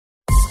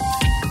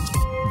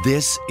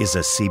This is a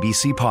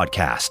CBC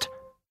podcast.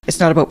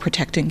 It's not about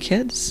protecting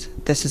kids.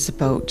 This is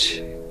about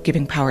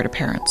giving power to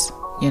parents,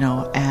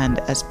 and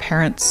as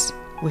parents,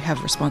 we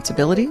have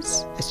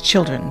responsibilities. As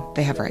children,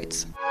 they have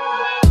rights.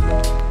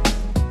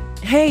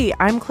 Hey,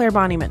 I'm Clare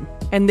Bonnyman,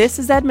 and this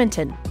is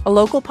Edmonton, a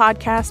local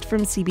podcast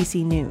from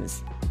CBC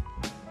News.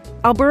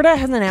 Alberta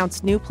has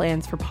announced new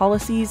plans for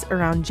policies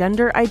around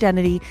gender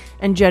identity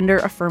and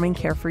gender-affirming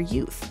care for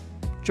youth,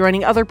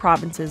 joining other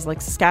provinces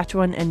like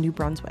Saskatchewan and New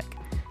Brunswick.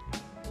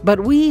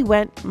 But we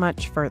went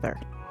much further.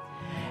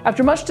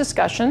 After much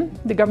discussion,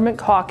 the Government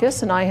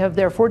Caucus and I have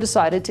therefore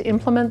decided to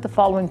implement the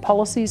following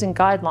policies and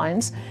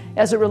guidelines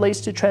as it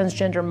relates to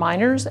transgender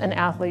minors and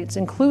athletes,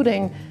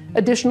 including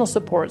additional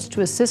supports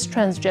to assist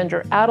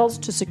transgender adults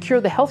to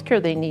secure the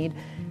healthcare they need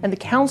and the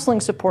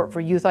counseling support for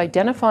youth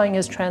identifying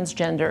as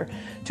transgender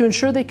to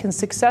ensure they can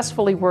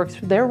successfully work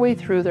their way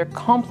through their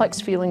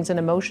complex feelings and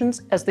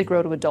emotions as they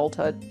grow to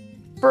adulthood.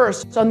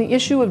 First, on the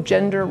issue of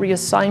gender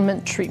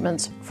reassignment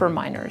treatments for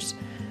minors.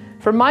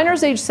 For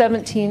minors aged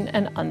 17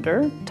 and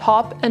under,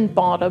 top and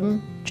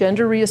bottom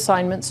gender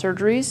reassignment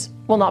surgeries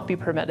will not be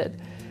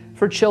permitted.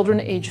 For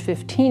children aged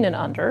 15 and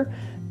under,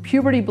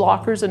 puberty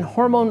blockers and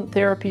hormone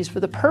therapies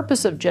for the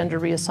purpose of gender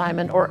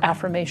reassignment or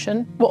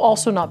affirmation will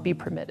also not be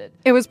permitted.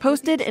 It was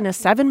posted in a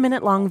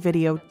 7-minute-long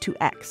video to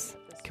X,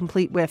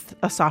 complete with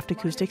a soft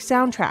acoustic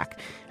soundtrack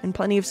and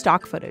plenty of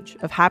stock footage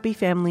of happy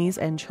families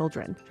and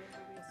children.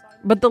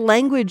 But the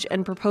language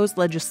and proposed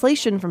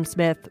legislation from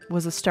Smith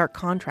was a stark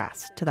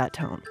contrast to that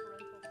tone.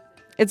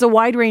 It's a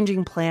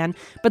wide-ranging plan,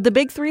 but the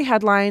big three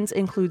headlines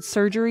include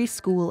surgery,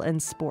 school,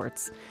 and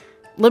sports,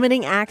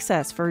 limiting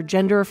access for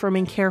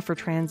gender-affirming care for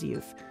trans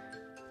youth,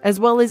 as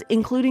well as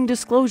including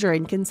disclosure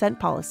and consent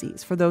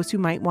policies for those who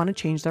might want to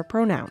change their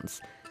pronouns.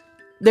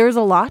 There's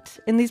a lot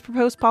in these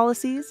proposed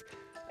policies,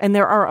 and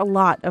there are a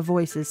lot of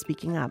voices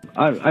speaking up.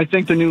 I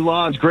think the new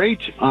law is great.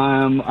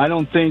 I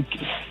don't think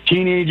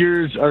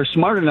teenagers are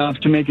smart enough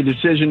to make a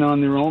decision on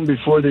their own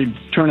before they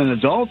turn an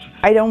adult.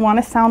 I don't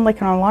want to sound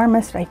like an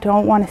alarmist. I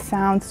don't want to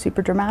sound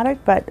super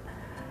dramatic, but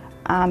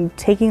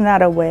taking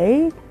that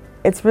away,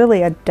 it's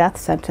really a death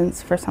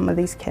sentence for some of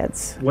these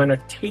kids. When a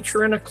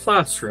teacher in a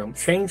classroom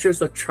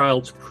changes a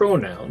child's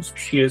pronouns,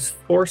 she is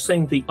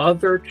forcing the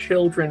other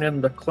children in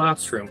the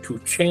classroom to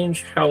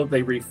change how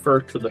they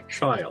refer to the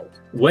child.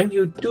 When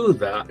you do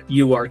that,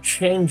 you are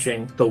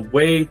changing the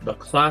way the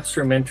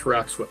classroom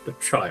interacts with the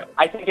child.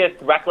 I think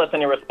it's reckless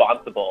and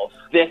irresponsible.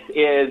 This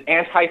is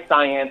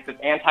anti-science, it's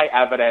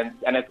anti-evidence,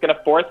 and it's going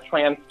to force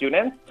trans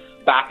students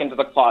back into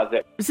the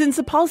closet. Since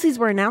the policies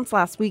were announced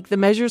last week, the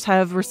measures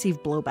have received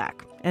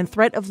blowback and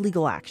threat of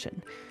legal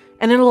action.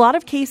 And in a lot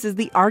of cases,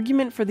 the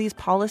argument for these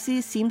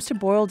policies seems to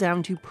boil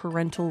down to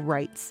parental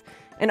rights,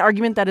 an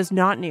argument that is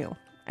not new.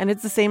 And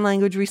it's the same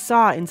language we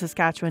saw in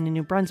Saskatchewan and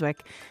New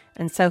Brunswick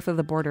and south of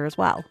the border as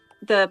well.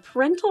 The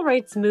parental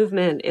rights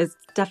movement is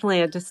definitely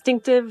a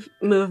distinctive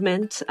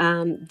movement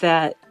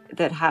that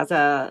has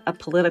a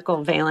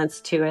political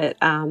valence to it.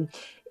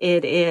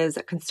 It is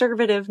a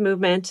conservative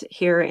movement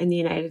here in the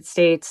United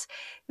States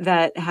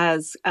that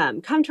has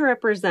come to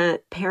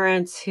represent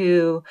parents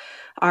who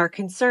are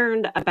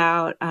concerned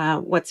about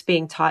what's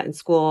being taught in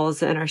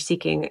schools and are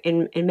seeking,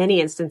 in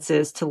many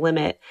instances, to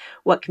limit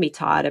what can be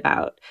taught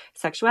about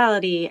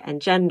sexuality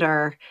and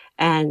gender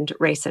and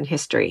race and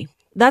history.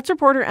 That's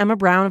reporter Emma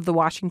Brown of The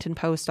Washington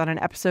Post on an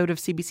episode of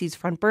CBC's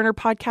Front Burner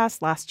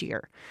podcast last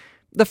year.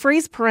 The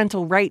phrase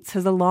parental rights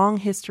has a long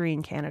history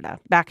in Canada,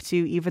 back to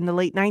even the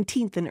late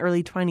 19th and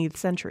early 20th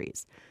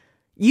centuries.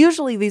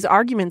 Usually these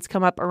arguments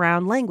come up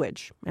around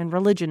language and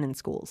religion in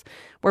schools,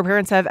 where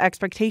parents have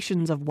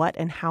expectations of what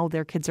and how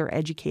their kids are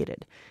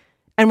educated.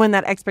 And when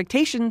that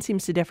expectation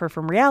seems to differ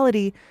from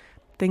reality,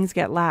 things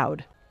get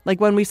loud. Like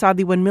when we saw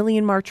the 1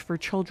 Million March for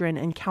Children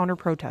and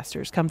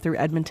counter-protesters come through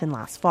Edmonton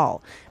last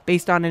fall,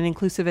 based on an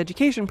inclusive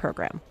education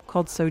program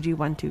called SOGI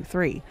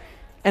 123.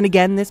 And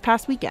again this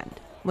past weekend,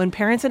 when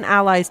parents and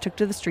allies took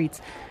to the streets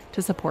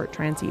to support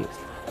trans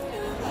youth.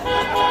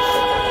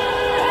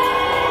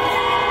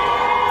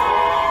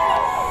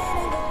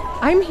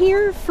 I'm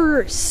here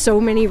for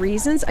so many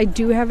reasons. I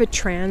do have a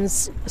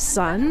trans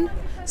son,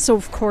 so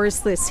of course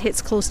this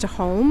hits close to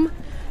home.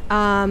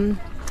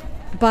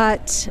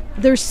 But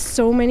there's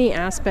so many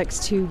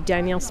aspects to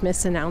Danielle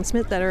Smith's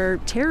announcement that are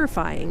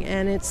terrifying,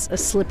 and it's a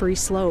slippery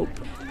slope.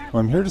 Well,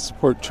 I'm here to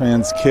support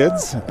trans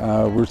kids.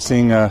 We're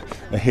seeing a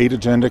hate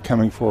agenda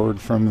coming forward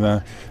from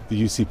the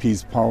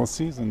UCP's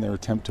policies and their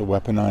attempt to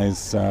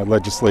weaponize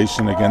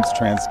legislation against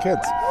trans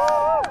kids.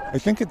 I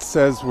think it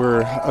says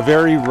we're a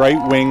very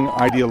right-wing,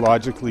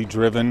 ideologically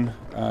driven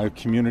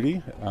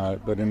community,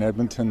 but in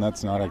Edmonton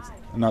that's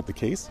not the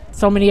case.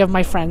 So many of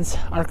my friends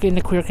are in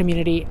the queer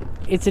community.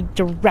 It's a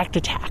direct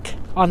attack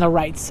on the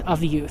rights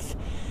of the youth.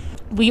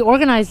 We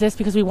organize this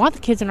because we want the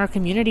kids in our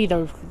community,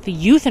 the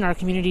youth in our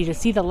community, to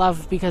see the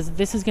love, because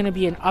this is going to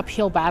be an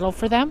uphill battle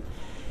for them.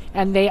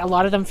 And a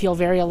lot of them feel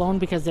very alone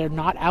because they're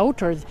not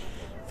out or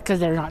because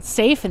they're not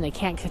safe and they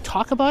can't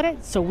talk about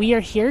it. So we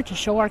are here to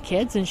show our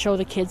kids and show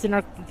the kids in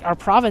our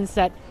province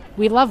that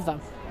we love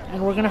them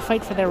and we're going to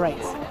fight for their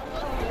rights.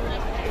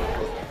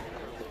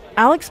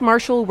 Alex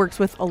Marshall works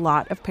with a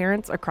lot of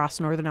parents across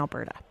northern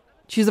Alberta.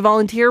 She's a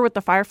volunteer with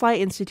the Firefly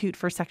Institute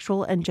for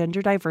Sexual and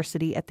Gender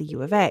Diversity at the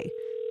U of A.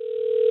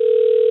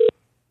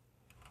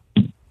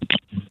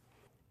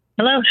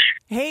 Hello.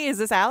 Hey, is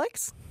this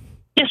Alex?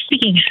 Yes,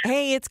 speaking.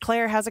 Hey, it's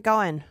Claire. How's it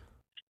going?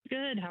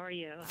 Good. How are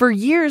you? For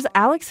years,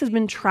 Alex has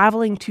been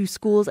traveling to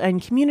schools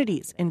and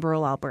communities in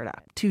rural Alberta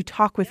to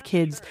talk with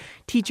kids,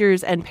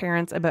 teachers, and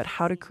parents about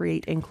how to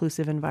create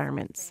inclusive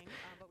environments.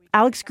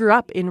 Alex grew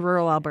up in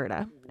rural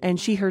Alberta, and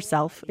she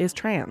herself is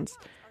trans.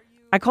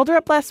 I called her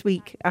up last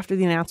week after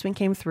the announcement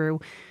came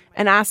through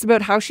and asked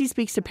about how she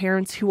speaks to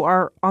parents who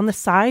are on the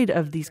side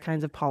of these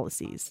kinds of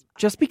policies,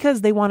 just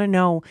because they want to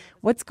know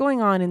what's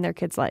going on in their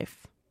kid's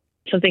life.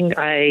 Something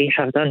I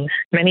have done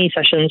many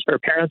sessions for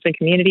parents and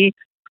community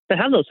that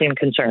have those same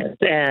concerns.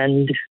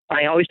 And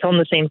I always tell them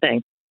the same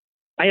thing.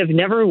 I have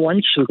never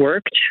once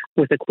worked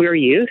with a queer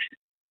youth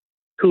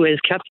who has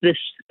kept this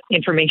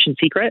information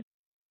secret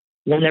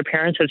when their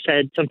parents have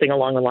said something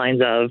along the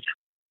lines of,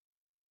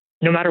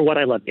 no matter what,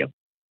 I love you.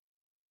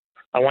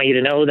 I want you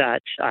to know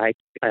that I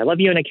love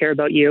you and I care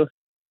about you.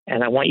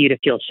 And I want you to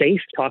feel safe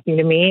talking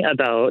to me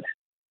about,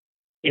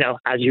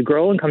 as you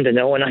grow and come to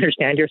know and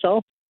understand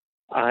yourself,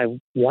 I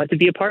want to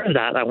be a part of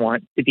that. I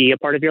want to be a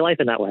part of your life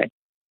in that way.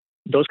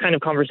 Those kind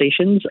of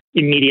conversations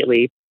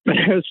immediately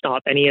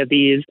stop any of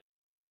these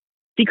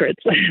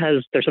secrets,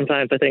 as they're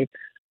sometimes, I think,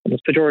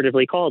 almost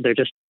pejoratively called. They're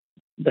just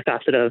the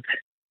facet of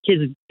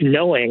kids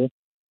knowing,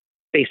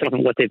 based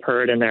on what they've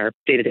heard in their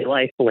day-to-day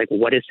life, like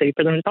what is safe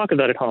for them to talk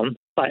about at home.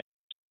 But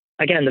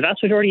again, the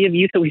vast majority of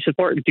youth that we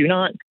support do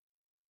not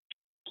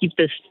keep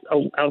this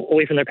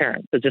away from their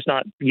parents. It's just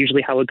not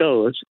usually how it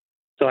goes.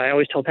 So I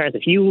always tell parents,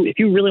 if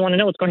you really want to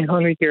know what's going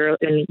on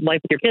in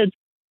life with your kids,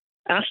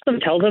 ask them,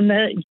 tell them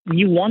that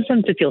you want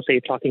them to feel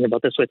safe talking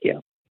about this with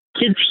you.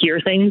 Kids hear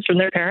things from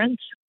their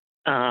parents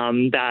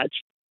that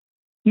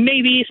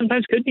maybe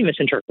sometimes could be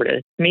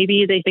misinterpreted.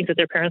 Maybe they think that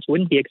their parents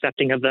wouldn't be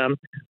accepting of them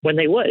when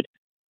they would.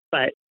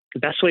 But the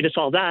best way to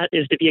solve that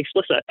is to be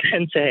explicit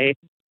and say,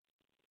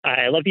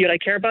 I love you and I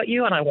care about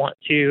you and I want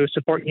to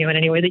support you in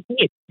any way that you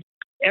need.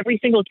 Every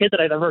single kid that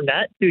I've ever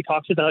met who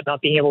talks about not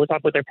being able to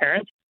talk with their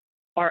parents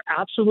are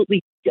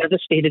absolutely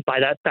devastated by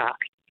that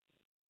fact.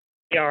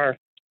 They are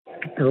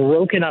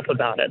broken up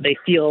about it. They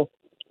feel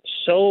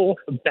so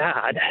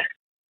bad.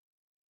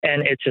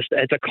 And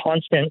it's a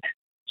constant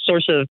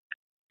source of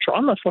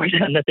trauma for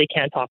them that they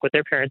can't talk with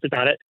their parents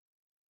about it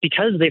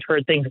because they've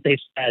heard things that they've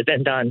said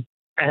and done.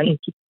 And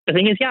the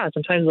thing is,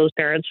 sometimes those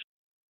parents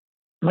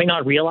might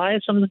not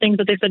realize some of the things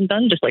that they've said and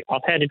done, just like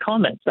offhanded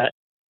comments that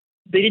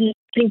they didn't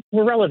think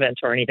were relevant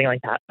or anything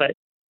like that. But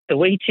the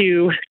way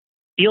to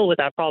deal with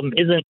that problem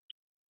isn't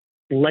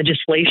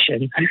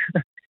legislation.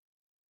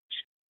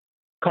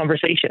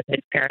 Conversation.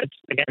 It's parents,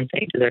 again,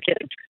 saying to their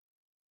kids,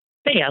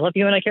 hey, I love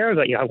you and I care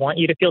about you. I want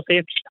you to feel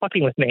safe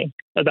talking with me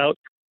about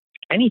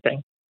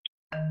anything.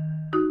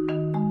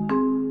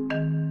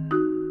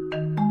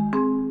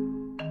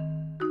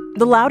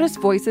 The loudest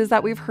voices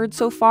that we've heard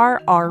so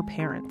far are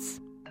parents.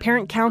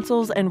 Parent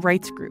councils and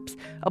rights groups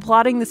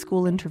applauding the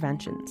school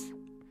interventions.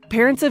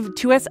 Parents of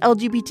 2S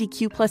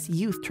LGBTQ+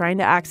 youth trying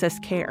to access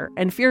care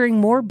and fearing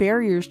more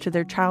barriers to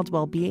their child's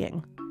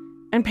well-being.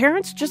 And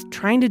parents just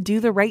trying to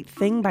do the right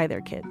thing by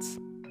their kids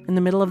in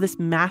the middle of this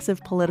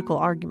massive political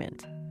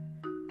argument.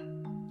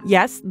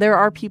 Yes, there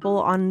are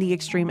people on the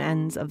extreme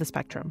ends of the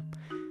spectrum.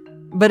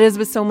 But as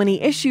with so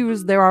many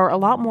issues, there are a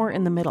lot more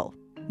in the middle,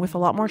 with a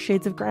lot more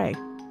shades of gray.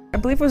 I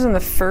believe it was in the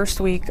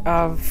first week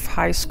of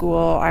high school,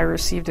 I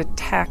received a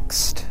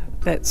text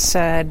that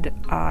said,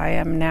 I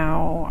am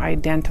now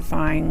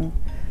identifying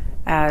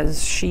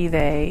as she,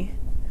 they,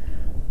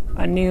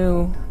 a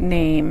new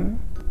name.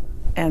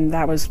 And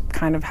that was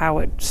kind of how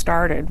it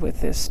started,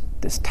 with this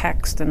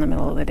text in the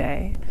middle of the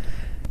day.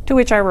 To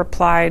which I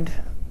replied,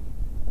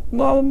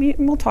 well,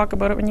 we'll talk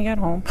about it when you get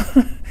home.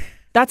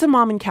 That's a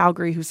mom in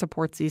Calgary who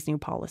supports these new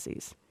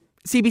policies.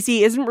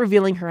 CBC isn't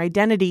revealing her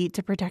identity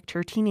to protect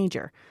her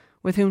teenager,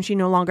 with whom she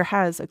no longer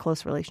has a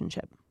close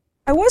relationship.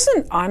 I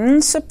wasn't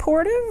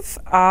unsupportive.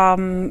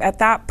 At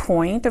that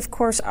point, of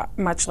course,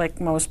 much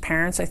like most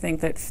parents, I think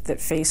that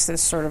face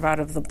this sort of out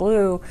of the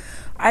blue,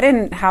 I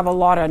didn't have a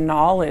lot of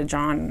knowledge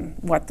on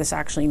what this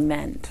actually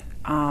meant.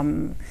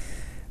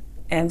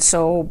 And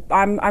so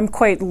I'm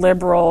quite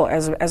liberal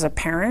as a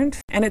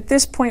parent. And at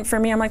this point for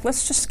me, I'm like,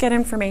 let's just get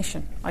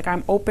information. Like,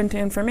 I'm open to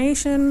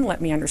information. Let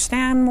me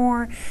understand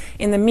more.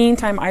 In the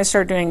meantime, I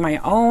start doing my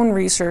own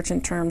research in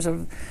terms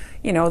of,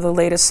 the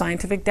latest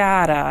scientific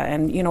data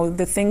and,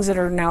 the things that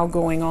are now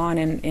going on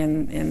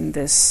in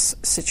this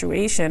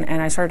situation.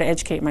 And I started to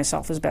educate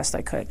myself as best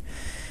I could.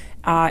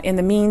 In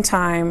the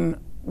meantime,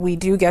 we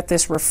do get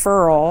this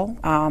referral,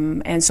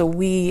 and so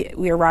we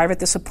arrive at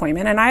this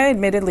appointment. And I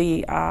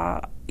admittedly,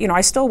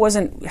 I still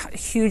wasn't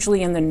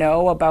hugely in the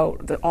know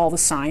about all the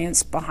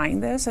science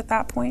behind this at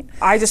that point.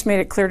 I just made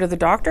it clear to the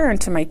doctor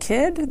and to my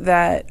kid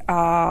that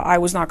I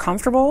was not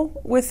comfortable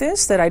with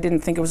this, that I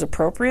didn't think it was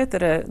appropriate,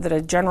 that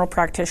a general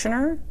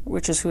practitioner,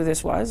 which is who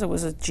this was, it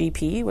was a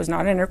GP, it was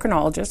not an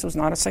endocrinologist, it was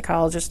not a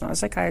psychologist, not a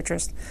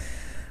psychiatrist,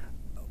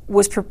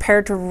 was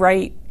prepared to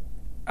write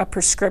a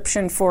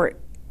prescription for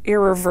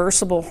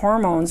irreversible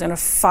hormones in a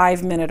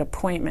 5-minute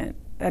appointment.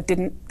 That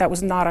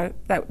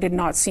did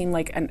not seem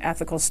like an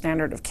ethical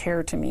standard of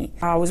care to me.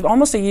 It was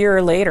almost a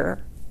year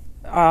later,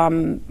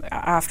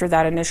 after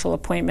that initial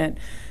appointment,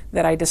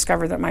 that I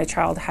discovered that my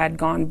child had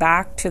gone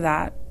back to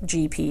that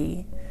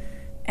GP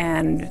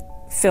and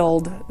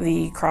filled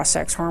the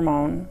cross-sex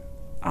hormone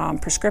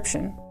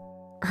prescription.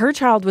 Her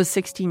child was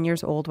 16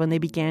 years old when they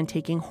began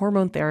taking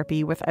hormone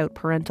therapy without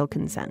parental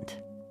consent.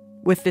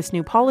 With this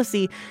new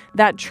policy,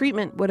 that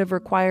treatment would have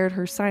required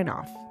her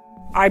sign-off.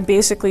 I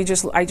basically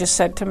just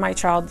said to my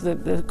child,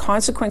 the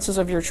consequences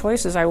of your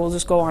choices, I will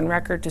just go on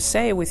record to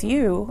say with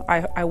you,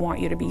 I want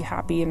you to be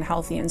happy and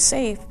healthy and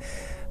safe,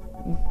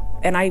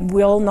 and I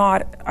will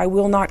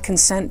not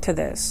consent to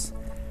this.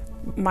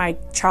 My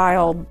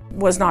child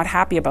was not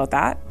happy about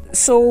that.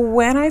 So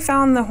when I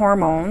found the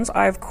hormones,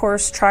 I of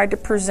course tried to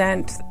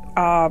present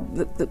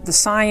the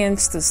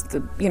science.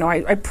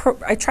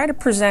 I try to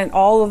present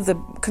all of the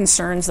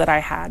concerns that I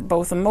had,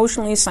 both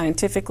emotionally,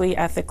 scientifically,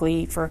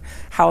 ethically, for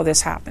how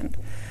this happened.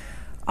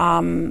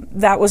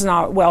 That was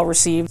not well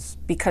received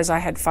because I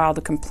had filed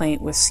a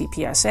complaint with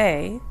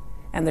CPSA,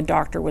 and the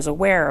doctor was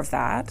aware of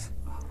that.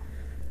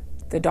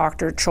 The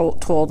doctor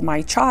told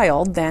my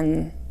child,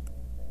 then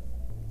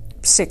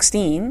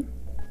 16,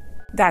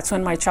 that's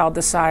when my child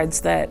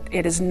decides that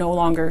it is no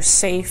longer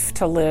safe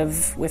to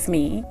live with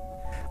me.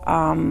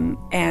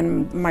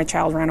 And my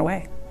child ran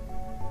away.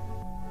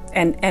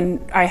 And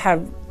I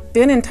have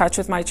been in touch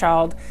with my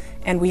child,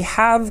 and we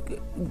have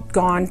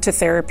gone to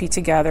therapy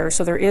together,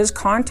 so there is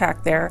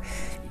contact there.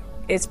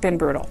 It's been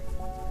brutal.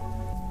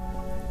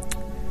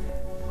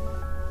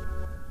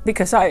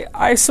 Because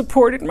I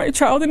supported my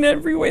child in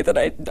every way that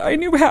I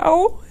knew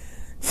how.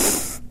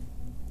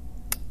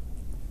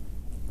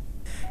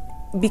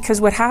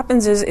 Because what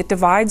happens is it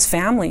divides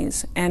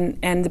families,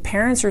 and the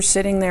parents are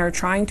sitting there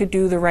trying to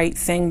do the right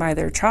thing by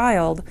their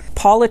child.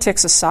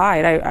 Politics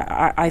aside,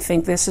 I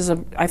think this is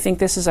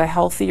a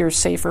healthier,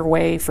 safer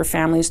way for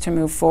families to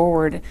move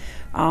forward,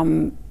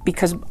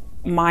 because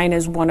mine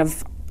is one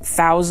of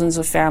thousands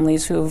of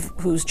families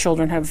whose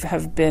children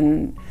have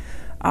been,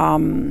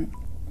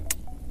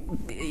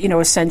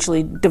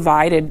 essentially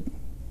divided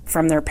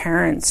from their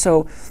parents.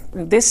 So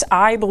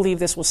I believe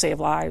this will save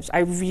lives. I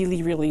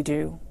really, really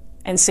do.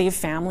 And save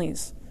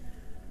families,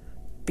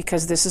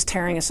 because this is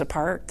tearing us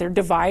apart. They're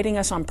dividing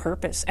us on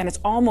purpose, and it's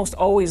almost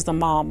always the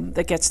mom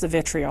that gets the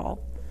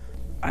vitriol.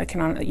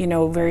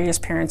 Various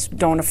parents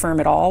don't affirm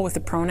at all with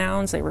the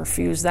pronouns. They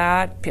refuse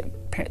that.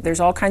 There's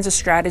all kinds of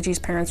strategies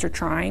parents are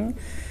trying.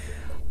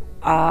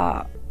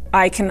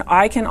 I can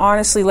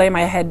honestly lay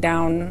my head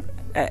down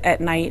at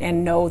night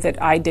and know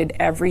that I did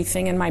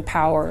everything in my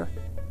power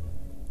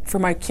for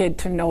my kid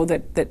to know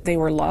that they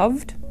were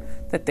loved,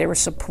 that they were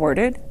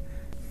supported.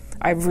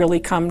 I've really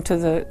come to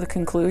the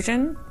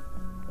conclusion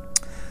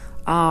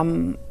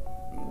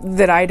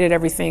that I did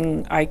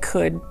everything I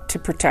could to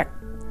protect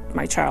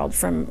my child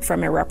from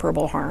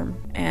irreparable harm,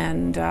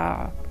 and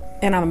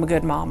I'm a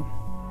good mom.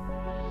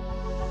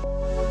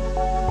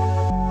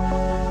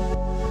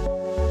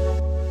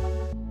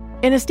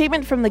 In a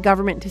statement from the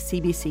government to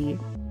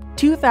CBC,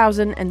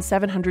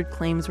 2,700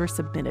 claims were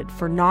submitted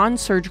for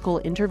non-surgical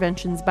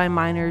interventions by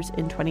minors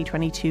in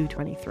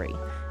 2022-23.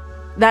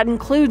 That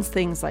includes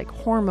things like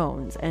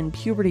hormones and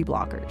puberty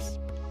blockers.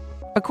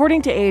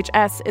 According to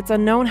AHS, it's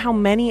unknown how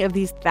many of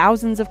these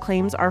thousands of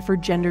claims are for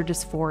gender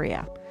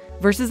dysphoria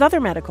versus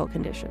other medical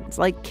conditions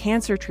like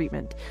cancer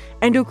treatment,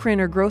 endocrine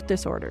or growth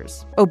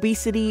disorders,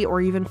 obesity, or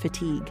even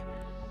fatigue.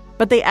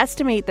 But they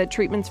estimate that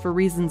treatments for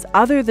reasons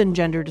other than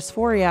gender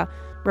dysphoria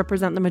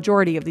represent the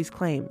majority of these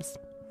claims.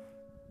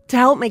 To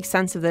help make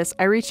sense of this,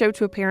 I reached out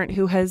to a parent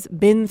who has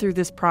been through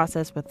this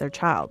process with their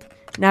child,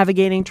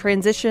 navigating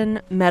transition,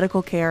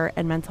 medical care,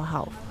 and mental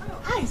health.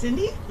 Hi,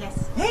 Cindy.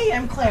 Yes. Hey,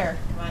 I'm Claire.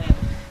 Come on in.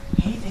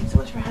 Hey, thanks so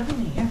much for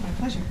having me. Yeah, my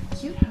pleasure.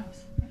 Cute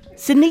house.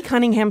 Cindy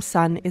Cunningham's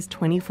son is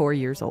 24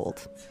 years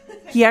old.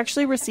 He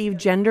actually received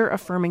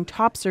gender-affirming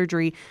top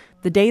surgery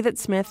the day that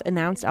Smith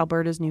announced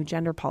Alberta's new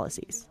gender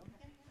policies.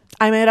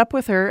 I met up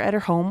with her at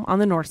her home on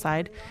the north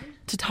side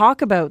to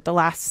talk about the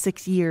last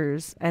 6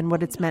 years and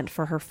what it's meant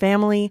for her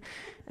family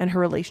and her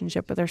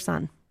relationship with her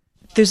son.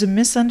 There's a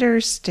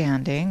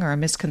misunderstanding or a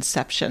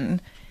misconception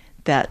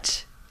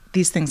that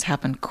these things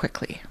happen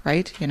quickly,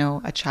 right?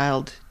 A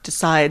child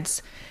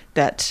decides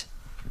that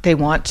they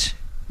want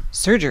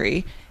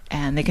surgery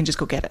and they can just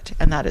go get it.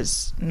 And that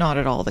is not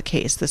at all the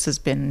case. This has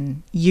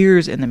been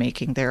years in the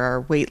making. There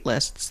are wait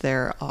lists.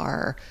 There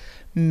are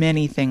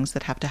many things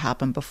that have to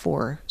happen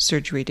before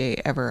surgery day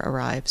ever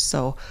arrives.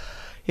 So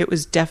it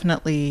was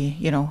definitely,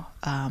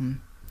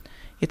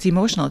 it's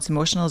emotional. It's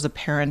emotional as a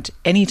parent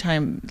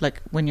anytime,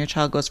 like when your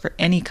child goes for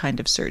any kind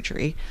of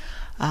surgery.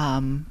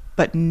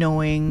 But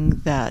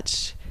knowing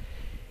that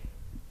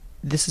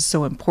this is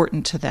so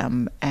important to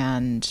them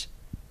and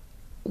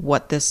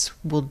what this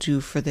will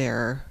do for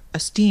their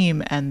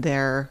esteem and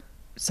their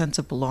sense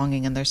of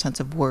belonging and their sense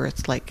of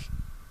worth, like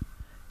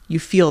you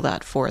feel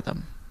that for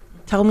them.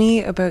 Tell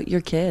me about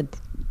your kid.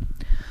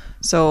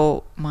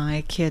 So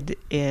my kid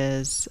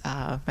is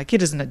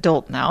an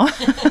adult now.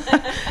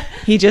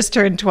 He just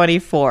turned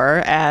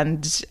 24,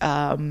 and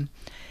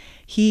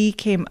he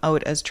came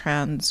out as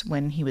trans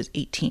when he was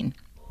 18.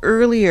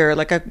 Earlier,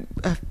 like a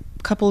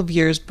couple of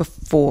years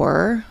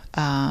before,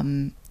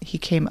 he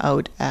came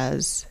out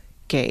as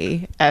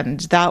gay, and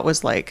that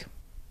was like,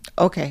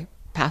 okay,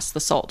 pass the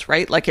salt,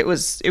 right? Like it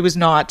was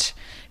not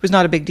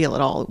a big deal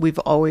at all. We've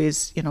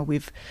always,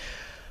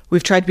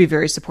 we've tried to be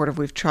very supportive.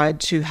 We've tried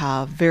to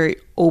have very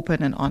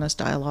open and honest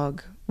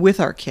dialogue with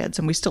our kids,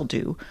 and we still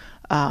do.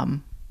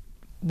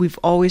 We've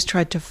always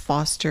tried to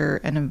foster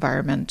an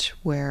environment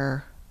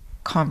where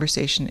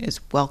conversation is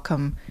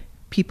welcome,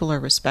 people are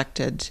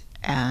respected,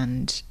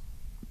 and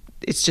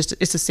it's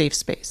a safe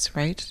space,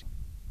 right?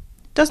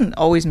 Doesn't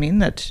always mean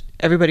that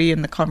everybody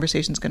in the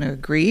conversation is going to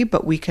agree,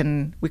 but we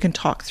can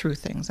talk through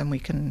things, and we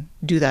can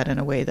do that in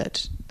a way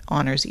that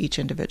honors each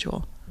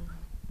individual.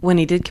 When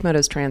he did come out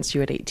as trans to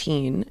you at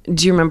 18,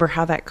 do you remember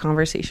how that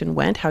conversation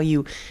went, how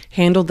you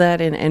handled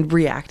that and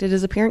reacted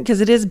as a parent?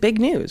 Because it is big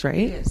news, right?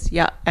 It is,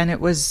 yeah. And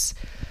it was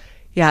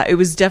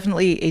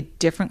definitely a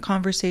different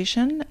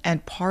conversation.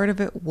 And part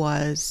of it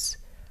was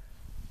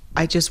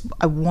I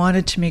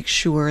wanted to make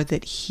sure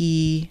that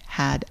he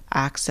had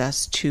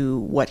access to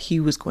what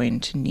he was going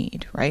to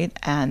need, right?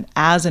 And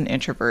as an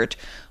introvert,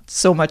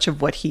 so much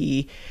of what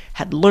he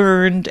had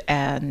learned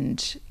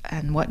and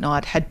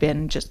whatnot had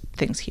been just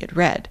things he had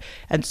read.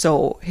 And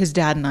so his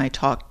dad and I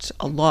talked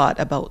a lot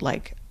about,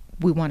 like,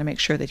 we want to make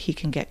sure that he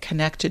can get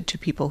connected to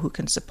people who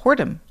can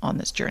support him on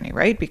this journey,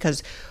 right?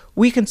 Because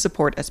we can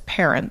support as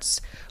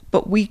parents,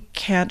 but we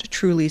can't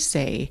truly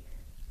say,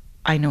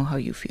 I know how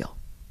you feel,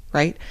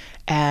 right?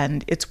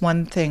 And it's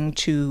one thing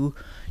to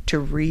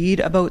read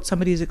about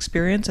somebody's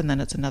experience, and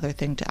then it's another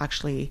thing to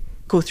actually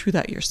go through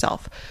that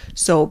yourself.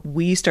 So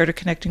we started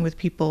connecting with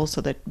people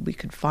so that we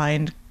could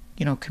find,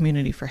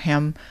 community for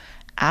him.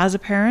 As a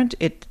parent,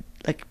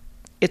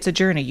 it's a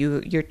journey.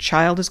 Your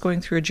child is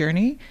going through a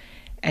journey,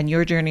 and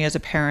your journey as a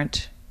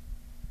parent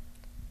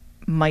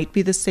might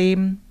be the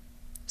same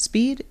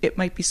speed, it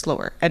might be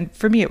slower. And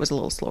for me, it was a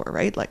little slower,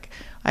 right? Like,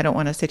 I don't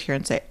want to sit here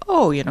and say,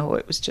 oh,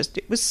 it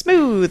was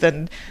smooth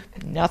and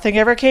nothing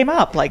ever came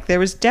up. Like, there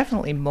was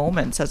definitely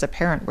moments as a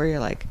parent where you're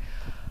like,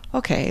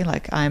 okay,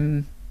 like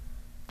I'm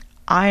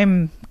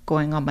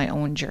going on my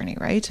own journey,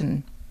 right?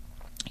 And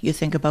you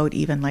think about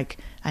even like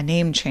a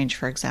name change,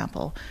 for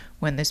example.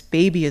 When this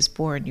baby is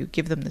born, you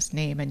give them this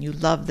name and you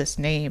love this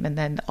name, and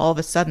then all of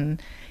a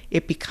sudden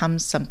it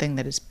becomes something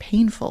that is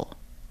painful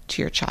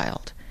to your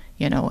child,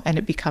 and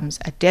it becomes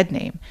a dead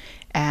name.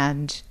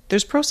 And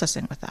there's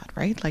processing with that,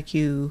 right? Like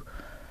you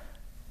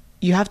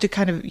have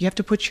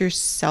to put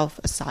yourself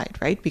aside,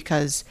 right?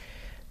 Because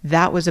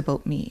that was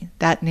about me.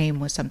 That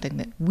name was something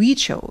that we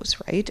chose,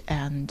 right?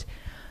 And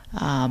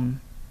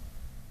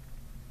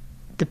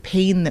the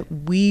pain that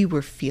we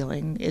were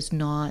feeling is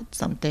not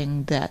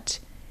something that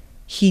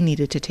he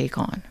needed to take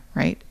on,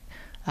 right?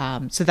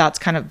 So that's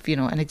kind of,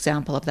 an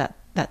example of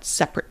that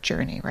separate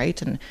journey, right?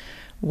 And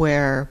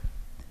where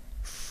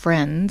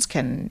friends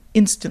can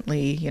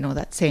instantly,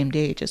 that same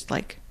day, just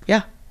like,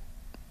 yeah,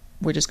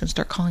 we're just going to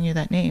start calling you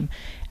that name.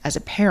 As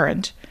a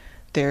parent,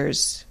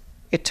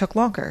 it took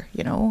longer,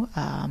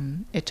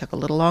 it took a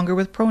little longer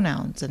with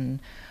pronouns, and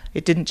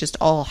it didn't just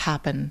all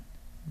happen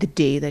the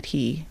day that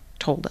he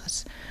told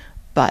us.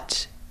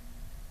 But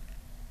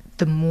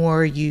the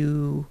more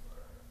you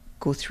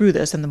go through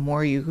this and the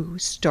more you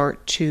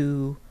start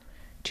to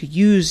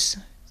use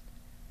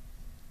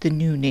the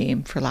new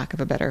name, for lack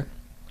of a better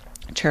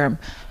term,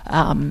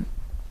 and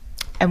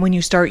when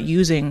you start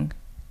using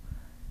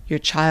your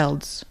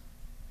child's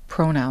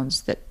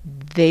pronouns that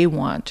they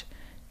want,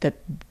 that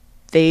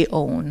they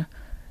own,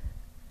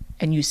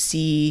 and you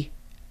see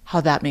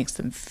how that makes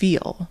them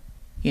feel,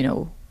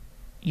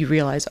 you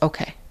realize,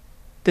 okay,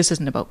 this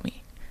isn't about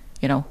me,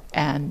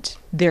 and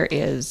there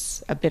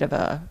is a bit of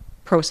a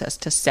process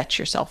to set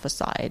yourself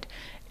aside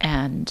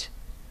and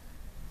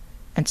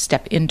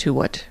step into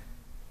what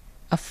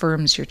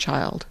affirms your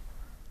child.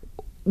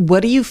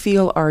 What do you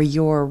feel are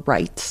your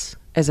rights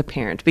as a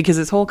parent? Because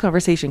this whole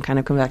conversation kind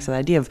of comes back to the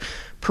idea of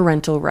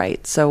parental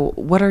rights. So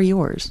what are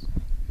yours?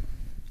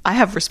 I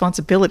have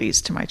responsibilities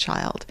to my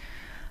child.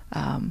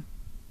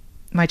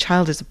 My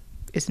child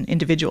is an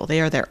individual.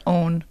 They are their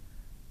own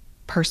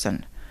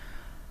person.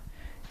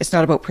 It's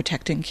not about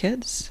protecting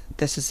kids.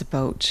 This is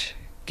about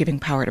giving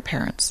power to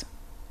parents,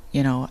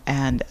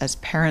 and as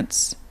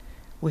parents,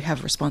 we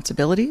have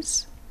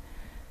responsibilities.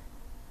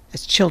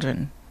 As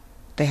children,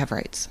 they have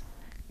rights.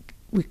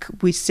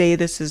 We say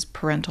this is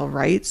parental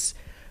rights,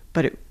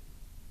 but it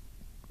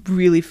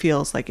really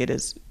feels like it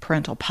is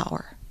parental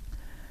power.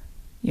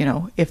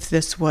 If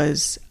this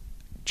was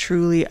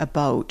truly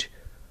about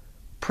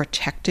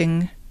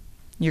protecting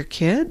your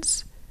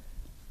kids,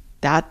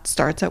 that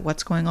starts at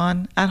what's going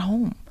on at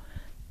home.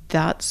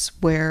 That's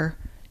where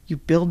you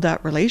build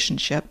that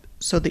relationship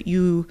so that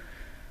your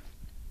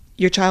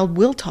child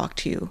will talk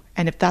to you.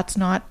 And if that's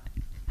not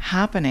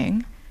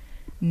happening,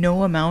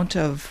 no amount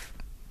of,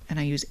 and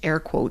I use air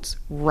quotes,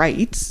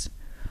 rights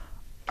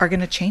are going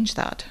to change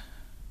that.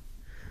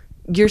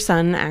 Your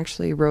son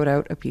actually wrote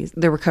out a piece.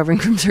 They're recovering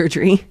from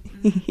surgery.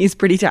 He's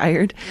pretty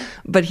tired,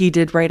 but he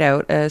did write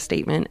out a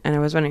statement, and I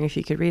was wondering if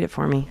you could read it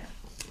for me.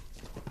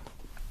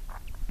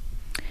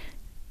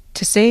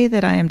 To say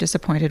that I am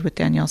disappointed with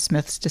Danielle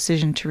Smith's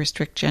decision to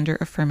restrict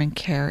gender-affirming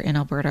care in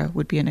Alberta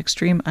would be an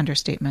extreme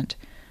understatement.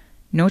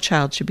 No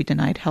child should be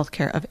denied health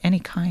care of any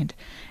kind,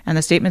 and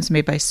the statements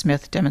made by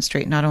Smith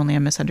demonstrate not only a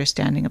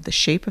misunderstanding of the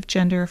shape of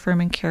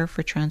gender-affirming care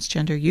for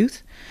transgender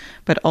youth,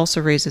 but also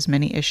raises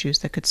many issues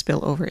that could spill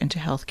over into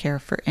health care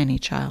for any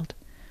child.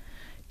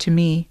 To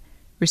me,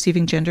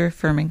 receiving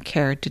gender-affirming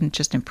care didn't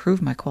just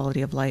improve my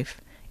quality of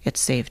life, it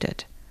saved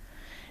it.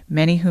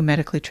 Many who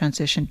medically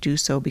transition do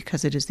so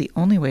because it is the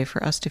only way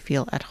for us to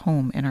feel at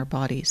home in our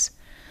bodies.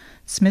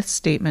 Smith's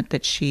statement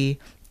that she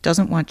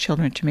doesn't want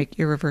children to make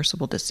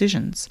irreversible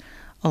decisions,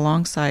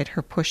 alongside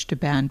her push to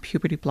ban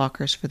puberty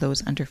blockers for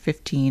those under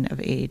 15 of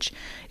age,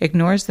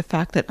 ignores the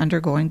fact that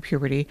undergoing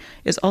puberty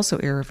is also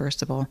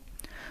irreversible.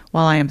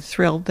 While I am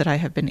thrilled that I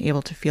have been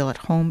able to feel at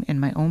home in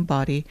my own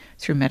body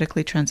through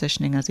medically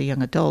transitioning as a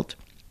young adult,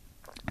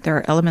 there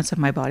are elements of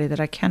my body that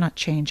I cannot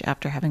change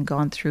after having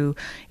gone through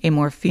a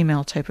more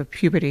female type of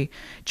puberty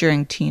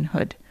during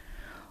teenhood.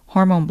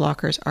 Hormone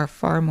blockers are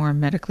far more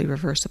medically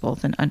reversible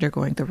than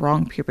undergoing the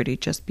wrong puberty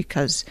just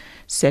because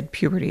said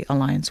puberty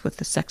aligns with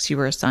the sex you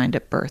were assigned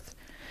at birth.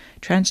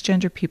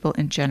 Transgender people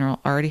in general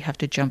already have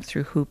to jump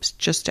through hoops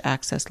just to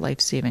access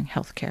life-saving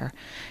health care,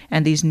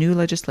 and these new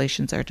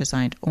legislations are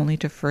designed only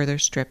to further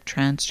strip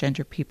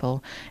transgender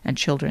people and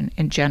children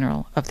in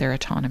general of their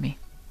autonomy.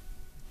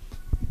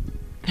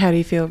 How do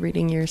you feel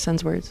reading your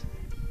son's words?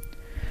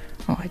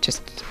 Oh, I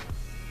just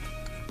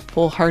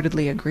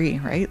wholeheartedly agree,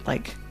 right?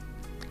 Like,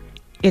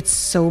 it's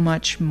so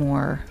much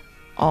more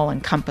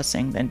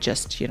all-encompassing than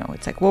just,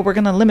 it's like, well, we're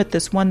going to limit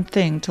this one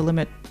thing to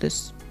limit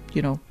this,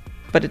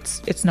 but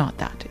it's not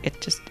that.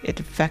 It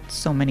affects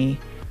so many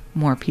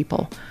more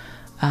people.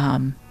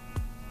 And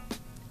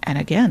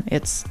again,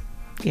 it's,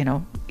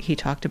 he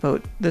talked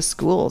about the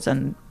schools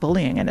and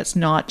bullying, and it's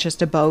not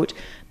just about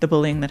the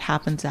bullying that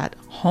happens at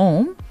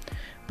home,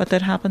 but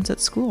that happens at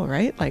school,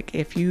 right? Like,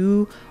 if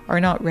you are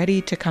not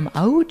ready to come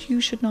out,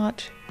 you should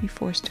not be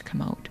forced to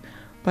come out.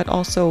 But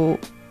also,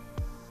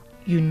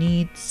 you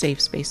need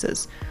safe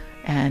spaces.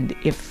 And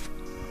if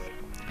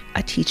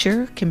a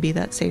teacher can be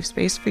that safe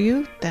space for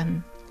you,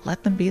 then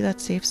let them be that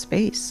safe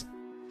space.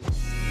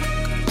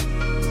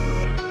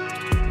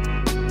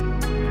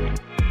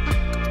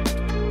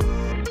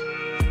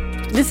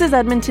 This is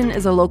Edmonton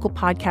is a local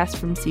podcast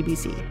from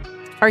CBC.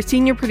 Our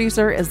senior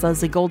producer is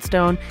Leslie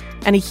Goldstone,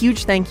 and a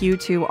huge thank you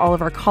to all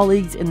of our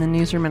colleagues in the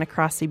newsroom and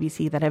across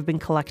CBC that have been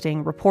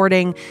collecting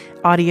reporting,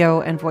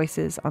 audio, and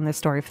voices on this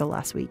story for the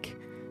last week.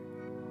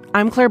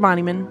 I'm Clare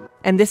Bonnyman,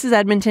 and This is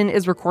Edmonton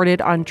is recorded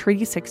on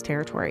Treaty 6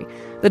 territory,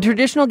 the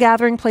traditional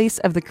gathering place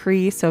of the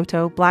Cree,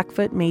 Saulteaux,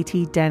 Blackfoot,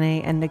 Métis,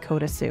 Dene, and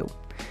Nakota Sioux.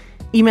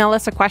 Email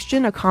us a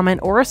question, a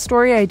comment, or a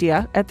story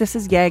idea at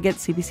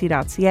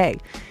thisisyag@cbc.ca.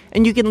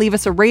 And you can leave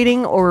us a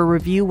rating or a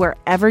review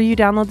wherever you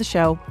download the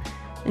show.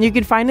 And you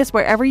can find us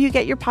wherever you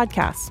get your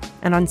podcasts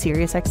and on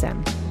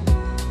SiriusXM.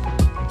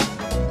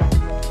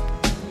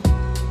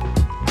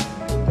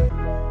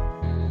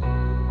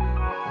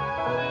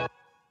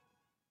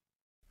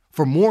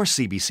 For more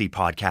CBC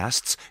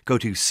podcasts, go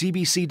to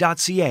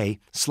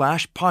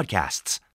cbc.ca/podcasts.